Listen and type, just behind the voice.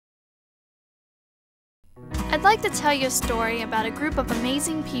I'd like to tell you a story about a group of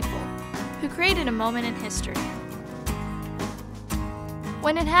amazing people who created a moment in history.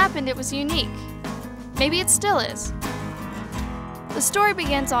 When it happened, it was unique. Maybe it still is. The story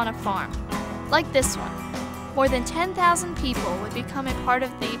begins on a farm, like this one. More than 10,000 people would become a part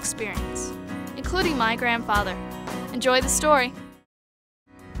of the experience, including my grandfather. Enjoy the story.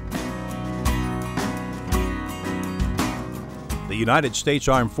 The United States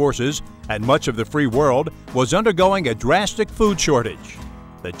Armed Forces and much of the free world was undergoing a drastic food shortage.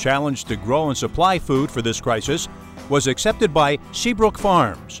 The challenge to grow and supply food for this crisis was accepted by Seabrook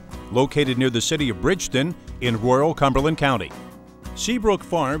Farms, located near the city of Bridgeton in rural Cumberland County. Seabrook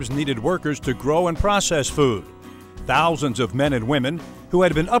Farms needed workers to grow and process food. Thousands of men and women who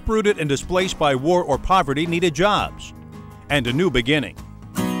had been uprooted and displaced by war or poverty needed jobs and a new beginning.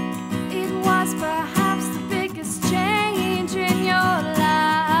 It was perhaps the biggest change in your life,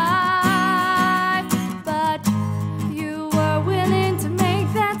 but you were willing to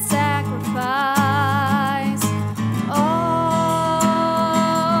make that sacrifice. Oh,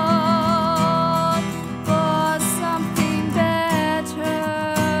 for something better.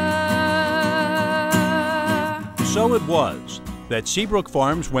 So it was that Seabrook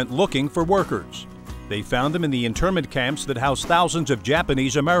Farms went looking for workers. They found them in the internment camps that housed thousands of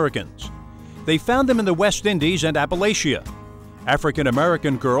Japanese Americans. They found them in the West Indies and Appalachia. African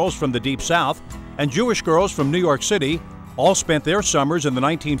American girls from the Deep South and Jewish girls from New York City all spent their summers in the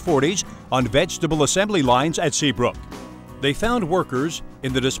 1940s on vegetable assembly lines at Seabrook. They found workers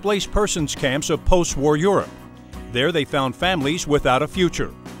in the displaced persons camps of post-war Europe. There they found families without a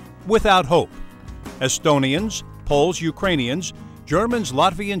future, without hope. Estonians, Poles, Ukrainians, Germans,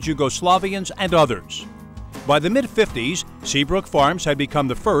 Latvians, Yugoslavians, and others. By the mid-50s, Seabrook Farms had become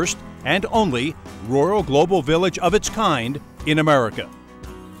the first and only rural global village of its kind in America.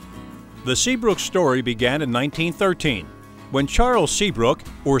 The Seabrook story began in 1913, when Charles Seabrook,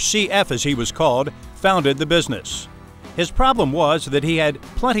 or CF as he was called, founded the business. His problem was that he had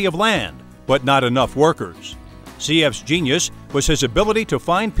plenty of land, but not enough workers. CF's genius was his ability to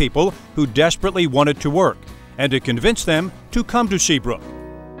find people who desperately wanted to work, and to convince them to come to Seabrook.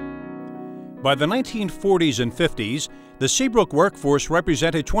 By the 1940s and 50s, the Seabrook workforce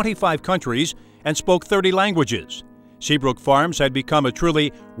represented 25 countries and spoke 30 languages. Seabrook Farms had become a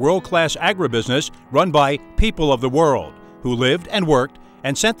truly world-class agribusiness run by people of the world who lived and worked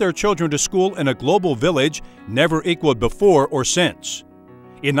and sent their children to school in a global village never equaled before or since.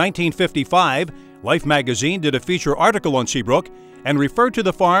 In 1955, Life magazine did a feature article on Seabrook and referred to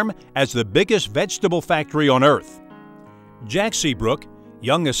the farm as the biggest vegetable factory on earth. Jack Seabrook,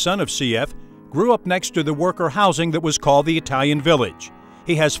 youngest son of CF, grew up next to the worker housing that was called the Italian Village.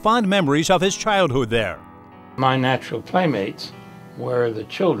 He has fond memories of his childhood there. My natural playmates were the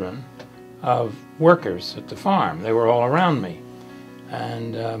children of workers at the farm. They were all around me.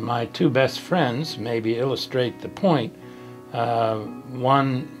 And my two best friends maybe illustrate the point.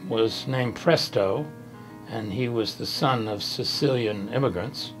 One was named Presto, and he was the son of Sicilian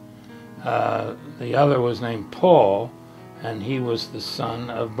immigrants. The other was named Paul, and he was the son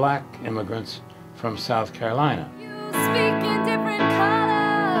of black immigrants from South Carolina. You speak in different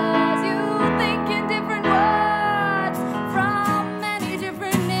colors, you think in different words, from many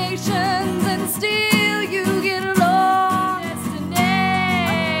different nations, and still you get along.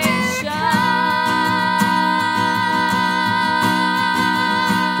 Destination.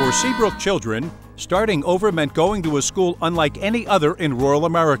 For Seabrook children, starting over meant going to a school unlike any other in rural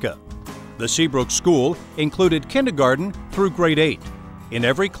America. The Seabrook School included kindergarten through grade 8. In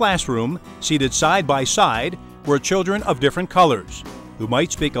every classroom, seated side by side, were children of different colors, who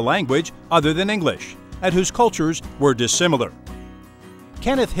might speak a language other than English, and whose cultures were dissimilar.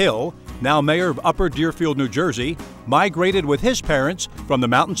 Kenneth Hill, now mayor of Upper Deerfield, New Jersey, migrated with his parents from the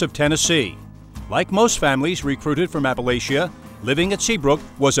mountains of Tennessee. Like most families recruited from Appalachia, living at Seabrook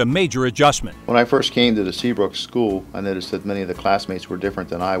was a major adjustment. When I first came to the Seabrook school, I noticed that many of the classmates were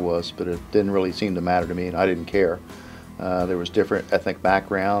different than I was, but it didn't really seem to matter to me, and I didn't care. There was different ethnic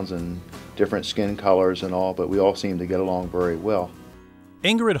backgrounds and different skin colors and all, but we all seemed to get along very well.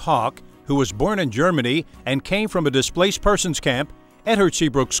 Ingrid Hawk, who was born in Germany and came from a displaced persons camp, entered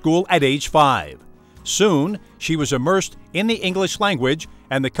Seabrook School at age 5. Soon, she was immersed in the English language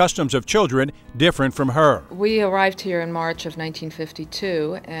and the customs of children different from her. We arrived here in March of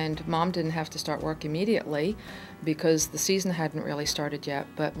 1952, and Mom didn't have to start work immediately because the season hadn't really started yet.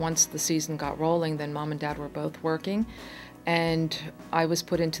 But once the season got rolling, then Mom and Dad were both working, and I was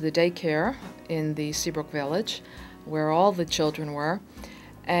put into the daycare in the Seabrook Village, where all the children were.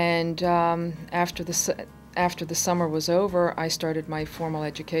 And after the summer was over, I started my formal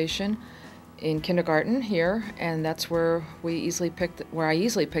education in kindergarten here, and that's where I easily picked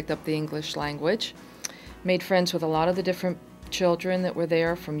up the English language. Made friends with a lot of the different children that were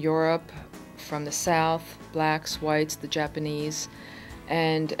there from Europe, from the South, blacks, whites, the Japanese,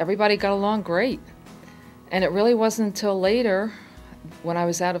 and everybody got along great. And it really wasn't until later, when I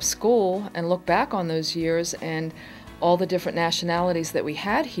was out of school and looked back on those years and all the different nationalities that we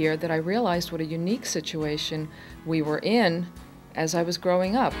had here, that I realized what a unique situation we were in as I was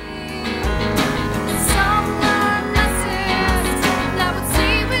growing up.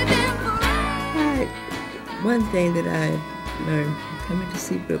 One thing that I learned coming to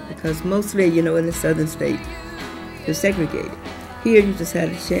Seabrook, because mostly, in the southern state, you're segregated. Here you just had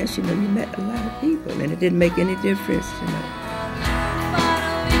a chance, you met a lot of people, and it didn't make any difference,